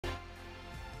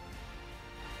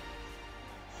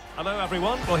Hello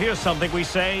everyone. Well, here's something we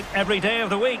say every day of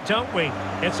the week, don't we?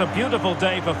 It's a beautiful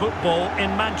day for football in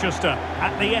Manchester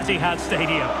at the Etihad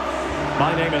Stadium.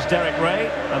 My name is Derek Ray,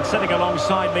 and sitting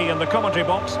alongside me in the commentary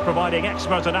box providing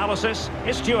expert analysis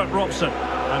is Stuart Robson.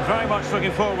 I'm very much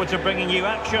looking forward to bringing you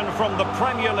action from the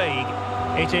Premier League.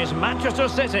 It is Manchester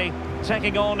City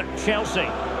taking on Chelsea.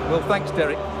 Well, thanks,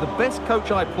 Derek. The best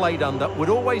coach I played under would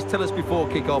always tell us before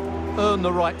kick-off, earn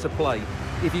the right to play.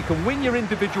 If you can win your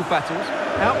individual battles,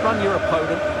 outrun your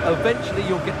opponent, eventually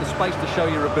you'll get the space to show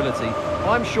your ability.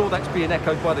 I'm sure that's being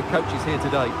echoed by the coaches here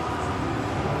today.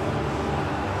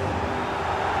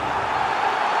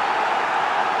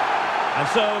 And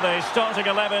so the starting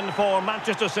 11 for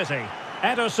Manchester City.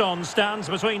 Ederson stands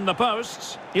between the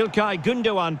posts. İlkay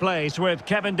Gündoğan plays with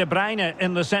Kevin De Bruyne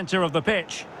in the centre of the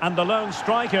pitch. And the lone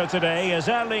striker today is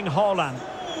Erling Haaland.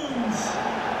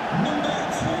 Number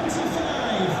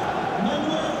 25,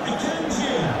 Manuel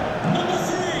Akanji. Number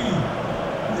 3,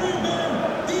 Ruben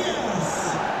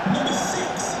Diaz. Number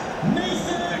 6,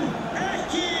 Nathan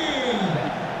Ake.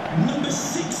 Number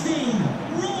 16,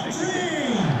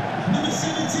 Rodri. Number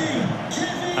 17,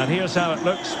 Kevin. And here's how it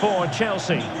looks for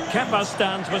Chelsea. Kepa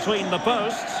stands between the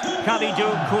posts.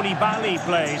 Kalidou Koulibaly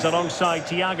plays alongside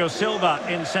Thiago Silva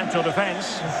in central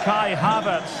defence. Kai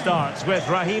Havertz starts with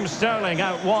Raheem Sterling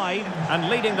out wide. And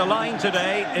leading the line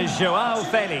today is João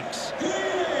Felix.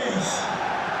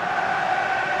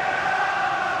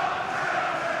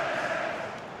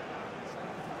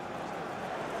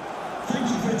 Thank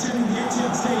you for attending the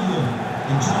Etihad Stadium.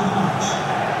 Enjoy the match.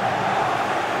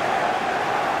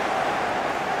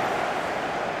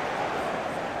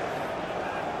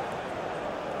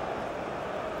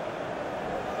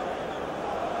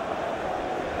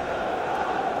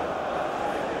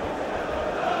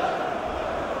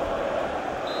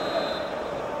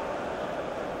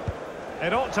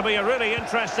 It ought to be a really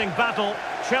interesting battle.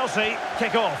 Chelsea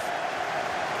kick off.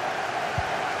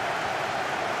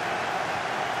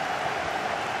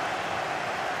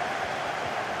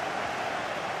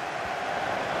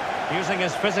 Using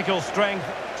his physical strength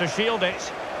to shield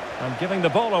it and giving the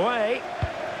ball away.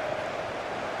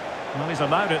 Well, he's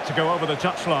allowed it to go over the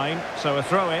touchline, so a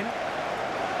throw-in.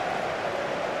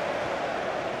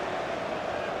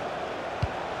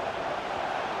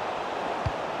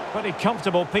 Pretty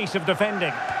comfortable piece of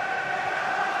defending.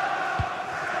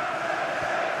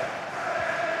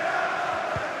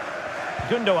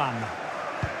 Gündoğan.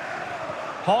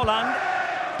 Haaland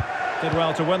did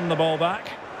well to win the ball back.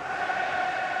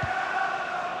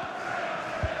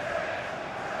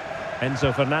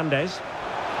 Enzo Fernandez.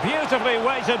 Beautifully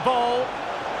weighted ball.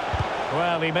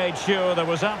 Well, he made sure there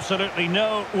was absolutely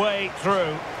no way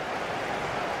through.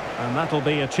 And that'll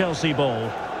be a Chelsea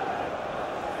ball.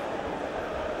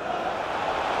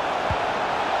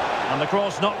 And the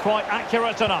cross not quite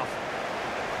accurate enough.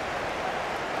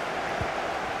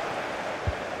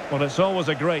 Well, it's always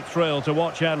a great thrill to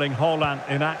watch Erling Haaland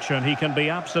in action. He can be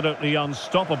absolutely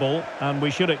unstoppable, and we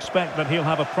should expect that he'll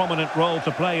have a prominent role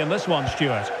to play in this one,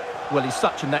 Stuart. Well, he's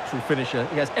such a natural finisher.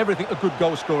 He has everything a good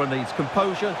goal scorer needs.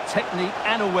 Composure, technique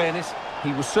and awareness.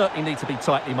 He will certainly need to be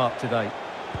tightly marked today.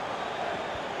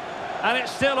 And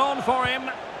it's still on for him.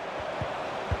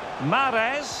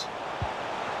 Mahrez.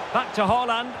 Back to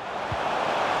Haaland.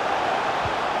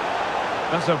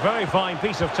 That's a very fine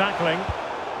piece of tackling.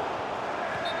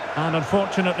 And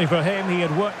unfortunately for him, he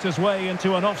had worked his way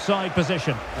into an offside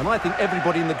position. And I think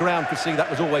everybody in the ground could see that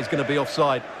was always going to be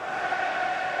offside.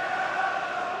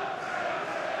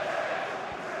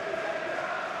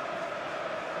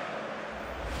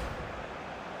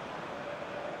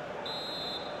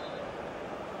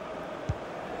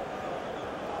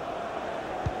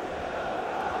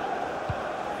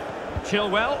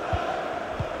 Chilwell.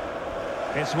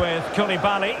 It's with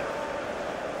Koulibaly.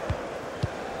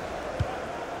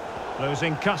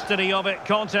 Losing custody of it,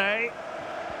 Conte.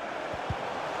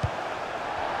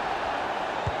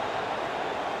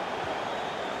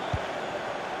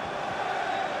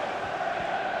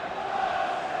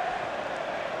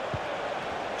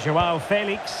 João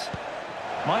Felix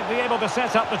might be able to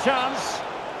set up the chance.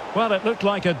 Well, it looked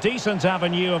like a decent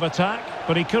avenue of attack,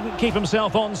 but he couldn't keep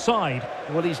himself onside.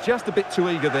 Well, he's just a bit too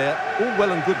eager there. All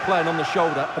well and good playing on the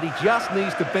shoulder, but he just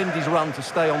needs to bend his run to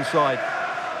stay onside.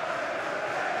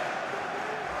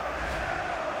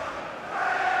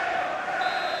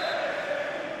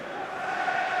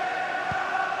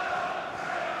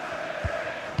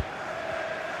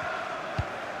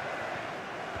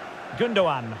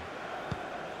 Gündoğan.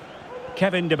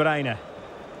 Kevin De Bruyne.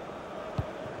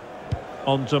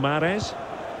 On to Mahrez.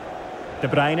 De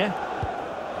Bruyne.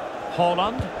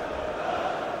 Haaland.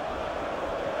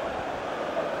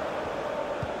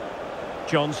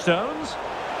 John Stones.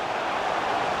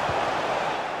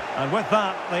 And with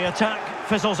that, the attack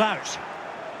fizzles out.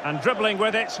 And dribbling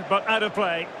with it, but out of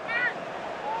play.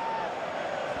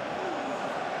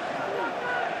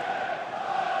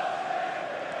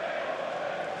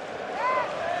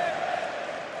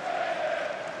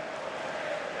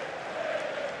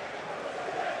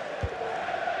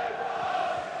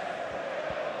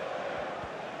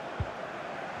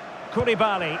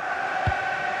 Koulibaly.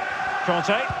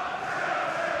 Conte.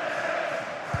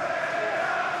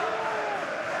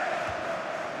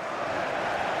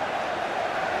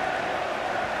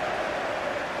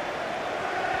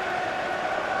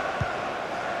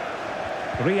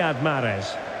 Riyad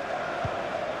Mahrez.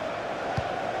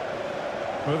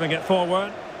 Moving it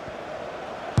forward.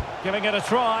 Giving it a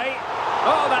try.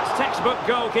 Oh, that's textbook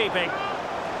goalkeeping.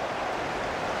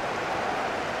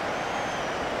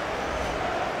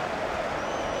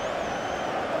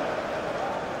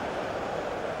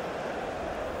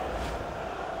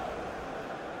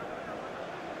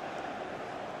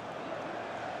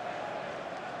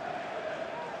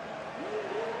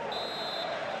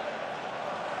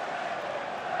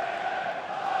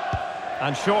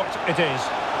 And short it is.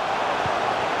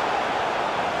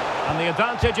 And the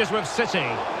advantage is with City.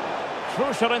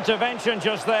 Crucial intervention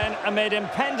just then amid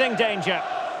impending danger.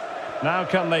 Now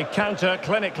can they counter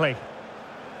clinically?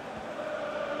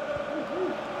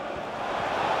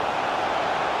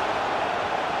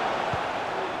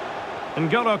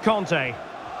 N'Golo Conte.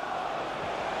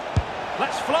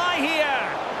 Let's fly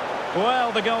here!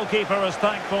 Well, the goalkeeper is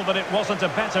thankful that it wasn't a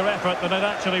better effort than it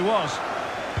actually was.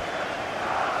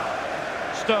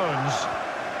 Stones.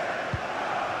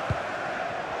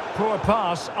 Poor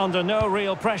pass under no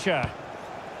real pressure.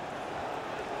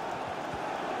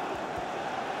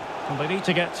 And they need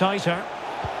to get tighter.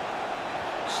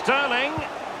 Sterling.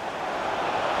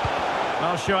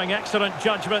 Well, showing excellent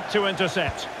judgment to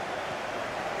intercept.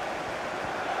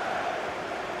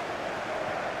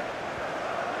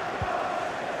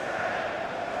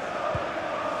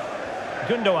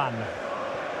 Gundogan.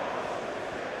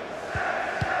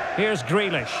 Here's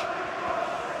Grealish.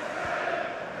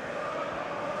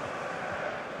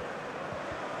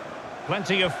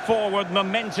 Plenty of forward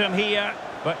momentum here,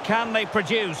 but can they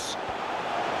produce?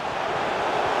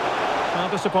 Well,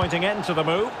 disappointing end to the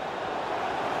move.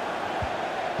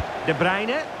 De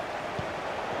Bruyne.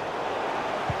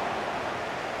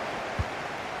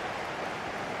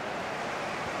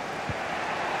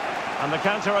 And the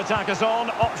counter-attack is on,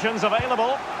 options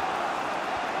available.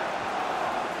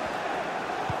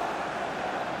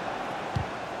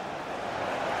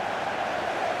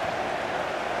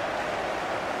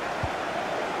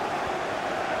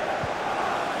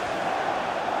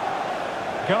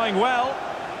 Going well.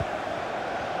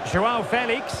 Joao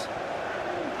Felix.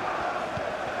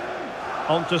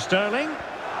 On to Sterling.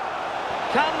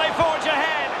 Can they forge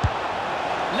ahead?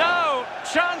 No!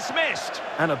 Chance missed.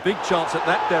 And a big chance at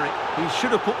that, Derek. He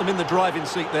should have put them in the driving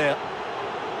seat there.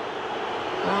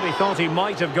 Well, he thought he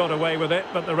might have got away with it,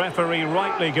 but the referee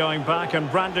rightly going back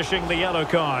and brandishing the yellow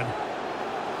card.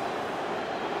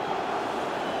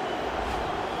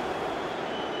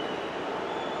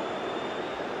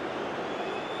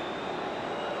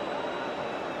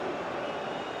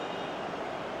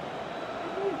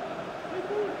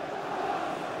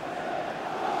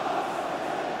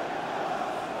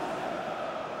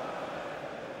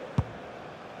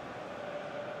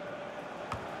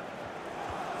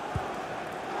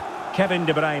 Kevin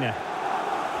De Bruyne.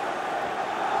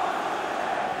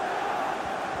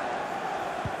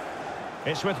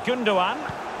 It's with Gundogan.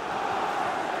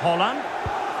 Holland.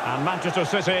 And Manchester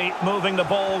City moving the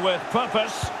ball with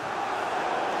purpose.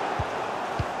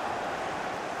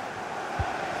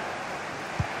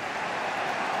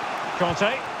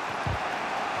 Conte.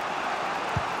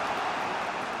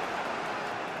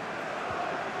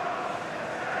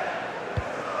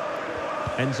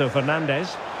 Enzo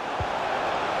Fernandez.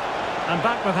 And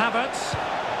back with Havertz.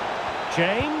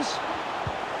 James.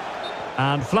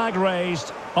 And flag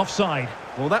raised, offside.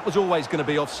 Well, that was always going to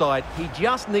be offside. He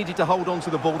just needed to hold on to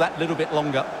the ball that little bit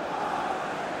longer.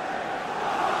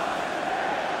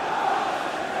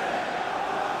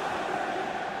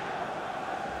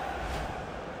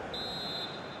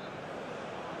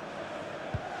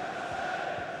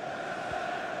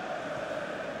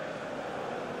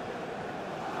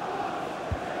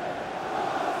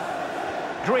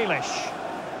 Grealish.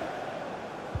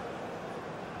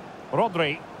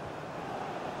 Rodri.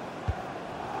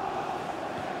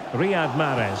 Riyad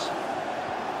Mahrez.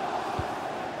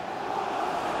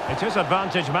 It is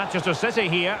advantage Manchester City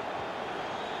here.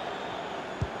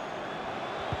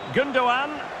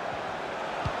 Gundogan.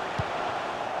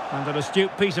 And an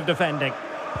astute piece of defending.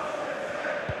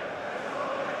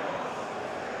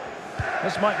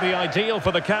 This might be ideal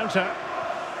for the counter.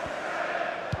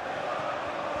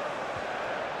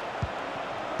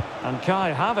 And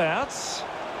Kai Havertz.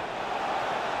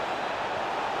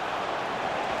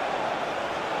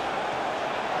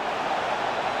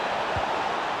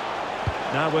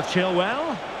 Now with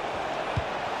Chilwell.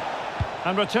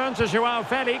 And return to Joao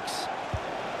Felix.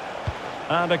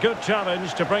 And a good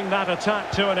challenge to bring that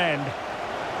attack to an end.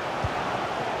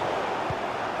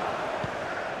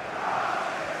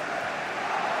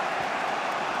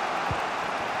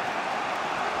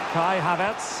 Kai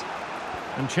Havertz.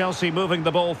 And Chelsea moving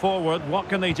the ball forward. What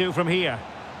can they do from here?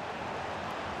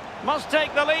 Must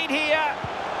take the lead here.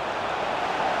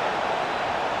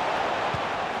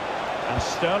 And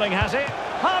Sterling has it.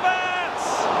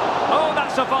 Havertz! Oh,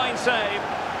 that's a fine save.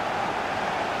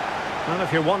 And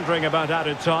if you're wondering about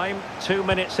added time, 2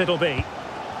 minutes it'll be.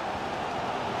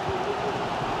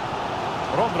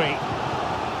 Rodri.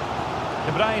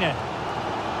 De Bruyne.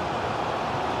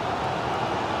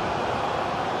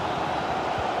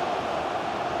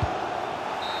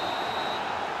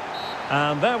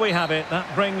 And there we have it. That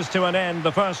brings to an end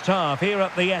the first half here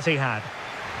at the Etihad.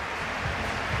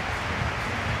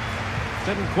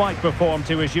 Didn't quite perform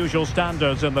to his usual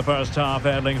standards in the first half,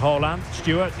 Erling Haaland.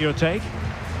 Stuart, your take?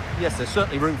 Yes, there's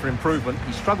certainly room for improvement.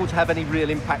 He struggled to have any real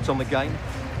impact on the game.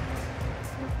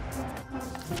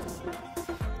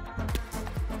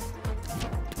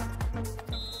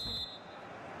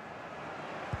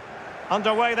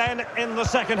 Underway then in the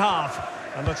second half.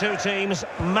 And the two teams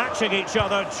matching each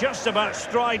other just about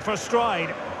stride for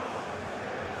stride.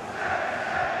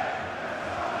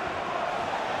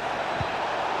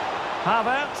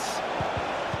 Havertz.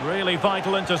 Really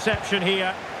vital interception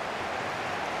here.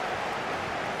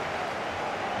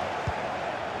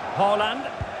 Haaland.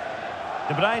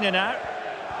 De Bruyne now.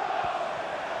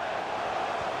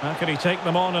 How can he take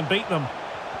them on and beat them?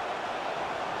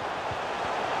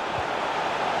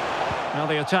 Now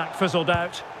the attack fizzled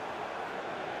out.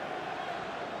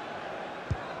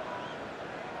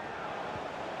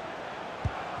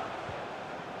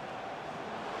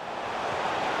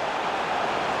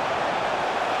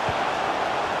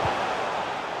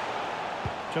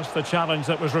 Just the challenge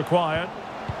that was required.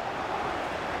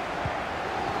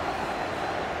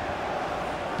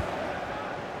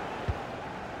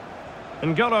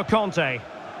 N'Golo Kanté.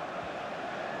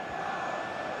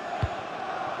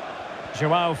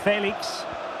 Joao Felix.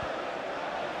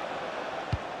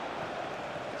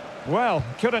 Well,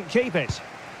 couldn't keep it.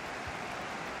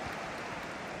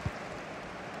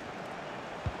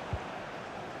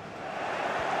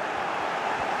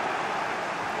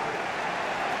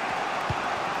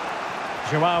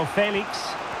 Joao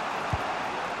Felix.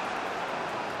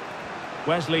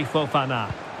 Wesley Fofana.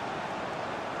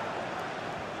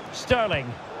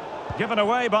 Sterling. Given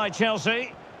away by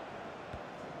Chelsea.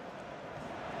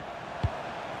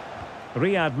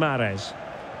 Riyad Mahrez.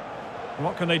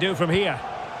 What can they do from here?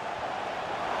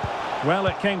 Well,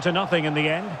 it came to nothing in the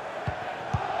end.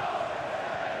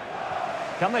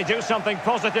 Can they do something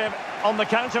positive on the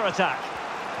counter-attack?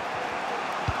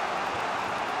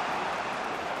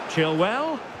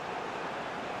 Chilwell.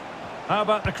 How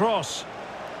about the cross?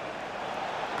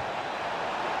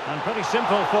 And pretty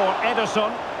simple for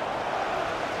Ederson.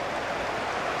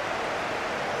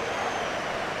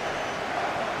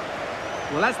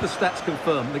 Well, as the stats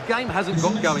confirm, the game hasn't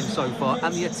got going so far,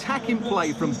 and the attacking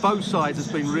play from both sides has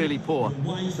been really poor.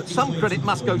 But some credit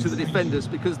must go to the defenders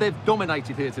because they've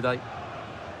dominated here today.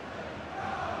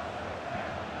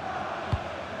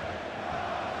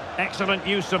 Excellent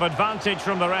use of advantage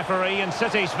from the referee in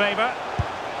City's favour.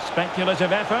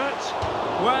 Speculative effort.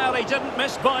 Well, he didn't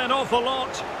miss by an awful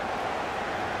lot.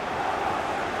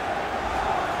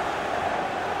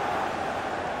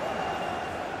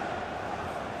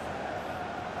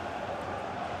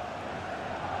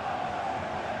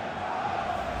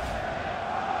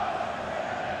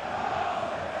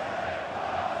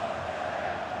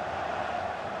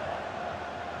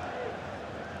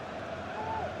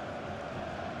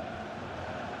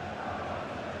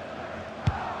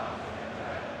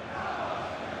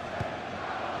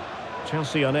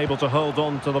 Chelsea unable to hold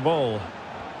on to the ball.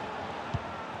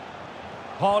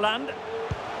 Haaland.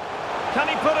 Can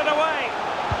he put it away?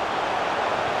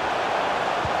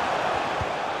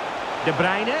 De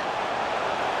Bruyne.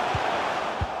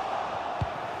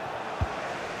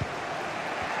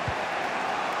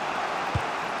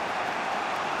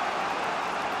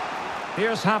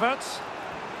 Here's Havertz.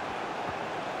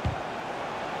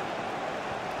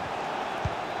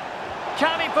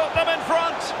 Can he put them in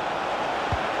front?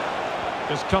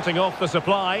 Just cutting off the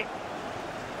supply.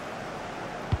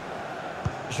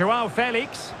 Joao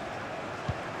Felix.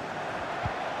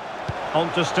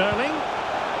 On to Sterling.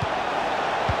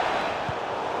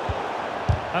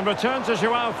 And return to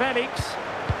Joao Felix.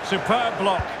 Superb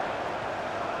block.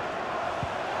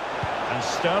 And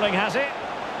Sterling has it.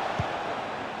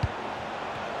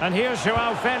 And here's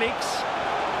Joao Felix.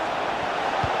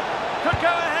 Could go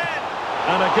ahead.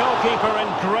 And a goalkeeper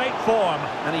in great form.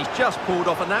 And he's just pulled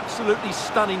off an absolutely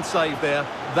stunning save there.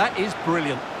 That is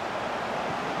brilliant.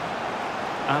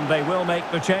 And they will make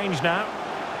the change now.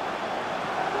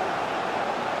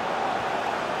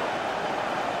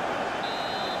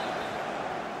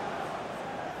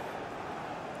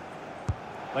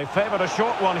 They favoured a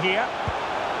short one here.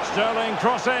 Sterling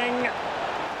crossing.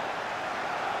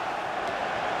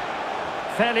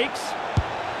 Felix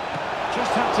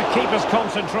just had to keep his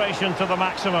concentration to the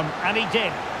maximum, and he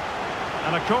did.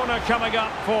 And a corner coming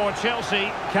up for Chelsea.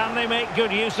 Can they make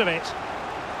good use of it?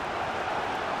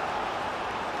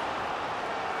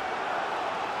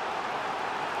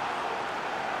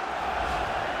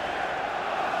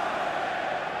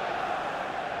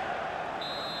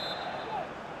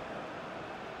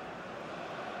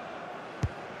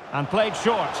 And played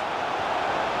short.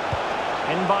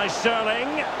 In by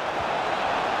Sterling.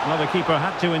 Well, the keeper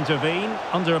had to intervene,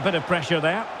 under a bit of pressure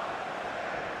there.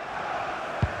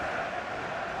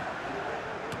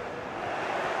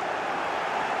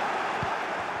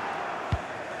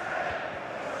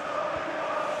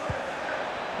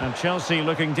 And Chelsea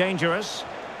looking dangerous.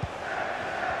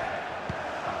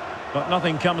 But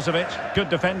nothing comes of it. Good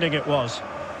defending it was.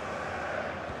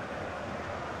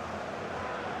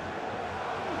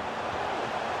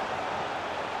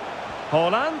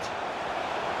 Haaland.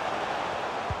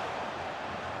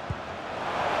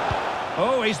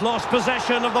 Oh, he's lost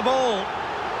possession of the ball.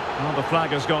 Well, the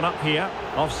flag has gone up here.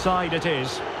 Offside it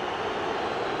is.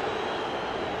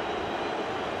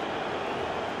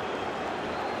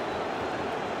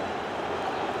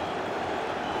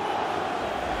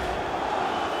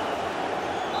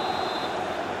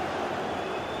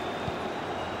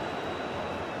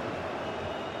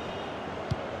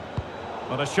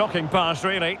 What a shocking pass,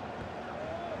 really.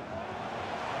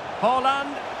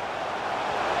 Haaland.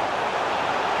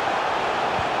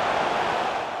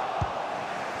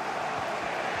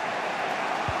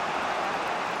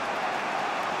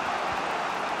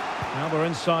 Now we're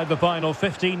inside the final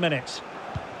 15 minutes.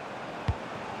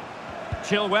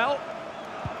 Chilwell.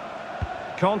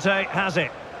 Conte has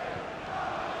it.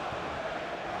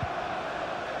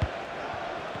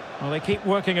 Well, they keep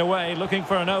working away, looking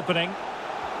for an opening.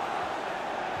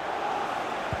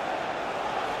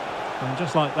 And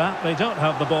just like that, they don't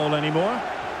have the ball anymore.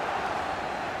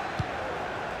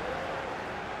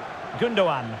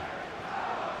 Gundogan.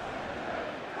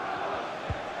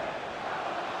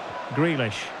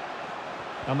 Grealish.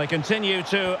 And they continue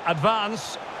to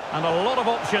advance, and a lot of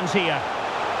options here.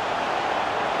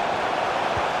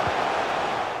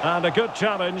 And a good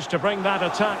challenge to bring that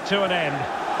attack to an end.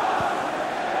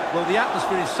 Well, the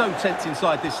atmosphere is so tense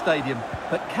inside this stadium,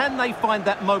 but can they find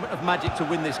that moment of magic to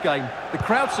win this game? The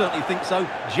crowd certainly think so.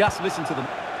 Just listen to them.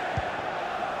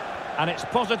 And it's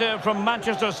positive from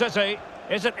Manchester City.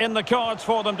 Is it in the cards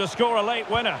for them to score a late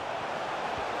winner?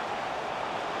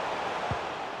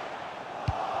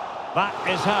 That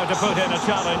is how to put in a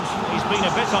challenge. He's been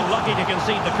a bit unlucky to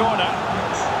concede the corner.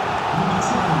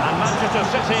 And Manchester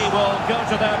City will go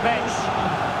to their bench.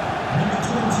 Number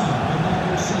 20,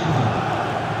 Bernardo Silva.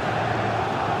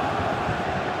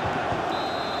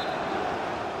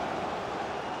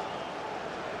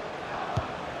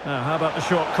 Now, how about the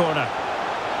short corner?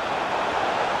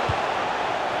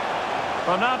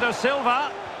 Bernardo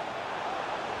Silva.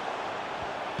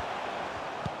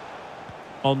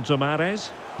 On to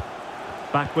Mahrez.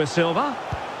 Back with Silva.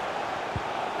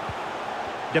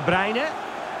 De Bruyne.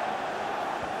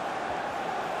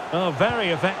 Oh, very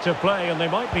effective play, and they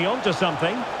might be onto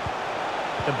something.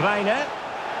 De Bruyne.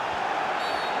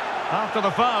 After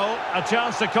the foul, a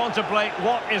chance to contemplate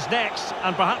what is next,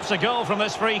 and perhaps a goal from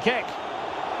this free kick.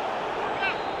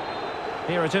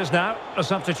 Here it is now, a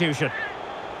substitution.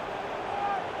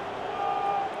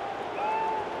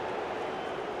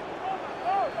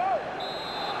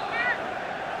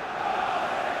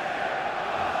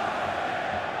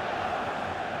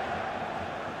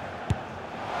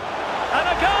 And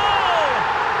a goal!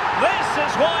 This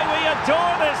is why we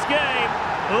adore this game.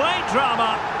 Late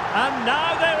drama, and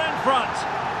now they're in front.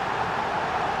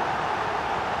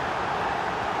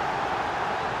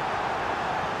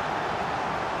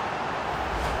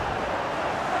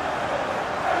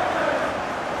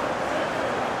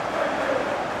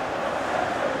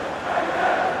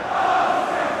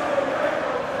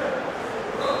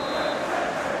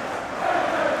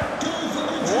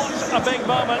 big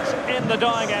moment in the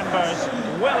dying embers.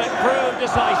 Will it prove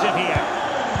decisive here?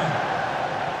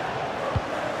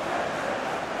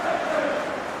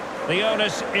 The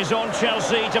onus is on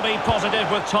Chelsea to be positive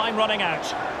with time running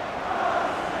out.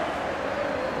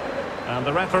 And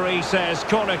the referee says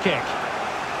corner kick.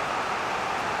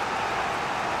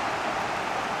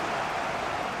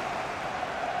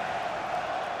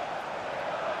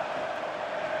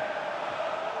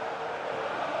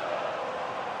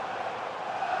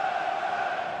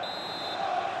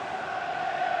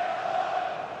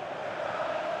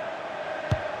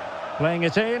 Playing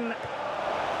it in.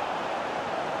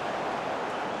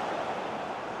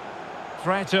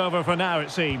 Threat over for now,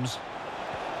 it seems.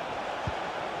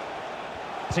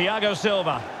 Thiago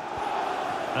Silva.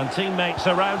 And teammates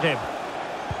around him.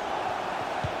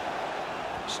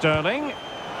 Sterling.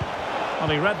 Well,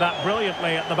 he read that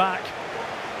brilliantly at the back.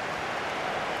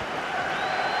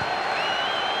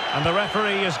 And the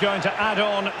referee is going to add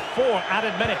on 4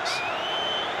 added minutes.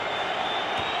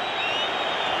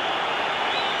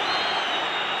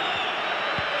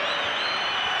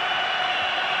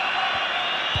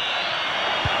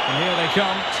 And here they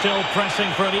come, still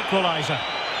pressing for an equaliser.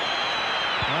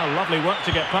 Well, lovely work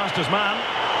to get past his man.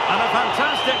 And a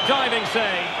fantastic diving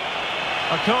save.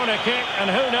 A corner kick, and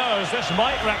who knows, this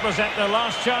might represent their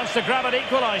last chance to grab an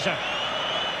equaliser.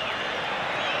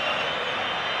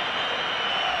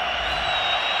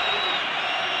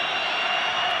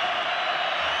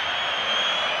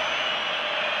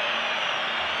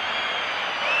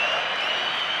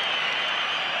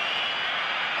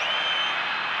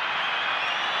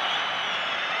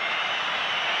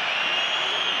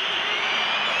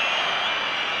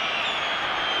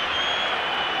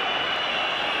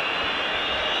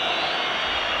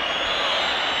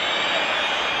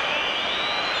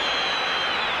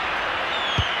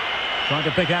 Trying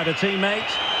to pick out a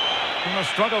teammate. He must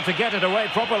struggle to get it away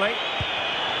properly.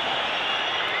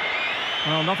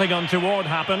 Well, nothing untoward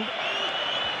happened.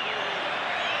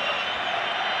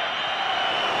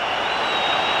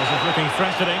 This is looking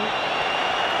threatening.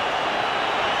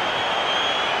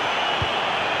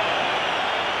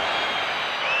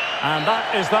 And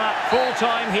that is that. Full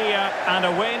time here and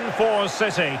a win for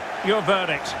City. Your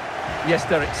verdict? Yes,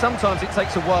 Derek, sometimes it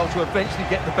takes a while to eventually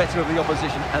get the better of the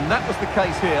opposition, and that was the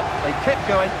case here. They kept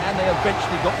going and they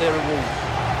eventually got their reward.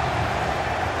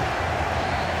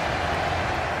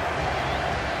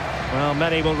 Well,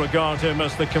 many will regard him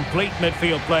as the complete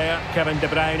midfield player, Kevin De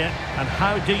Bruyne. And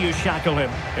how do you shackle him?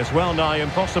 It's well nigh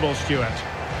impossible, Stuart.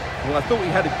 Well, I thought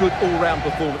he had a good all-round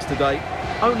performance today,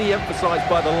 only emphasised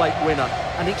by the late winner.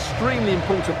 An extremely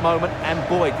important moment, and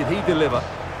boy, did he deliver.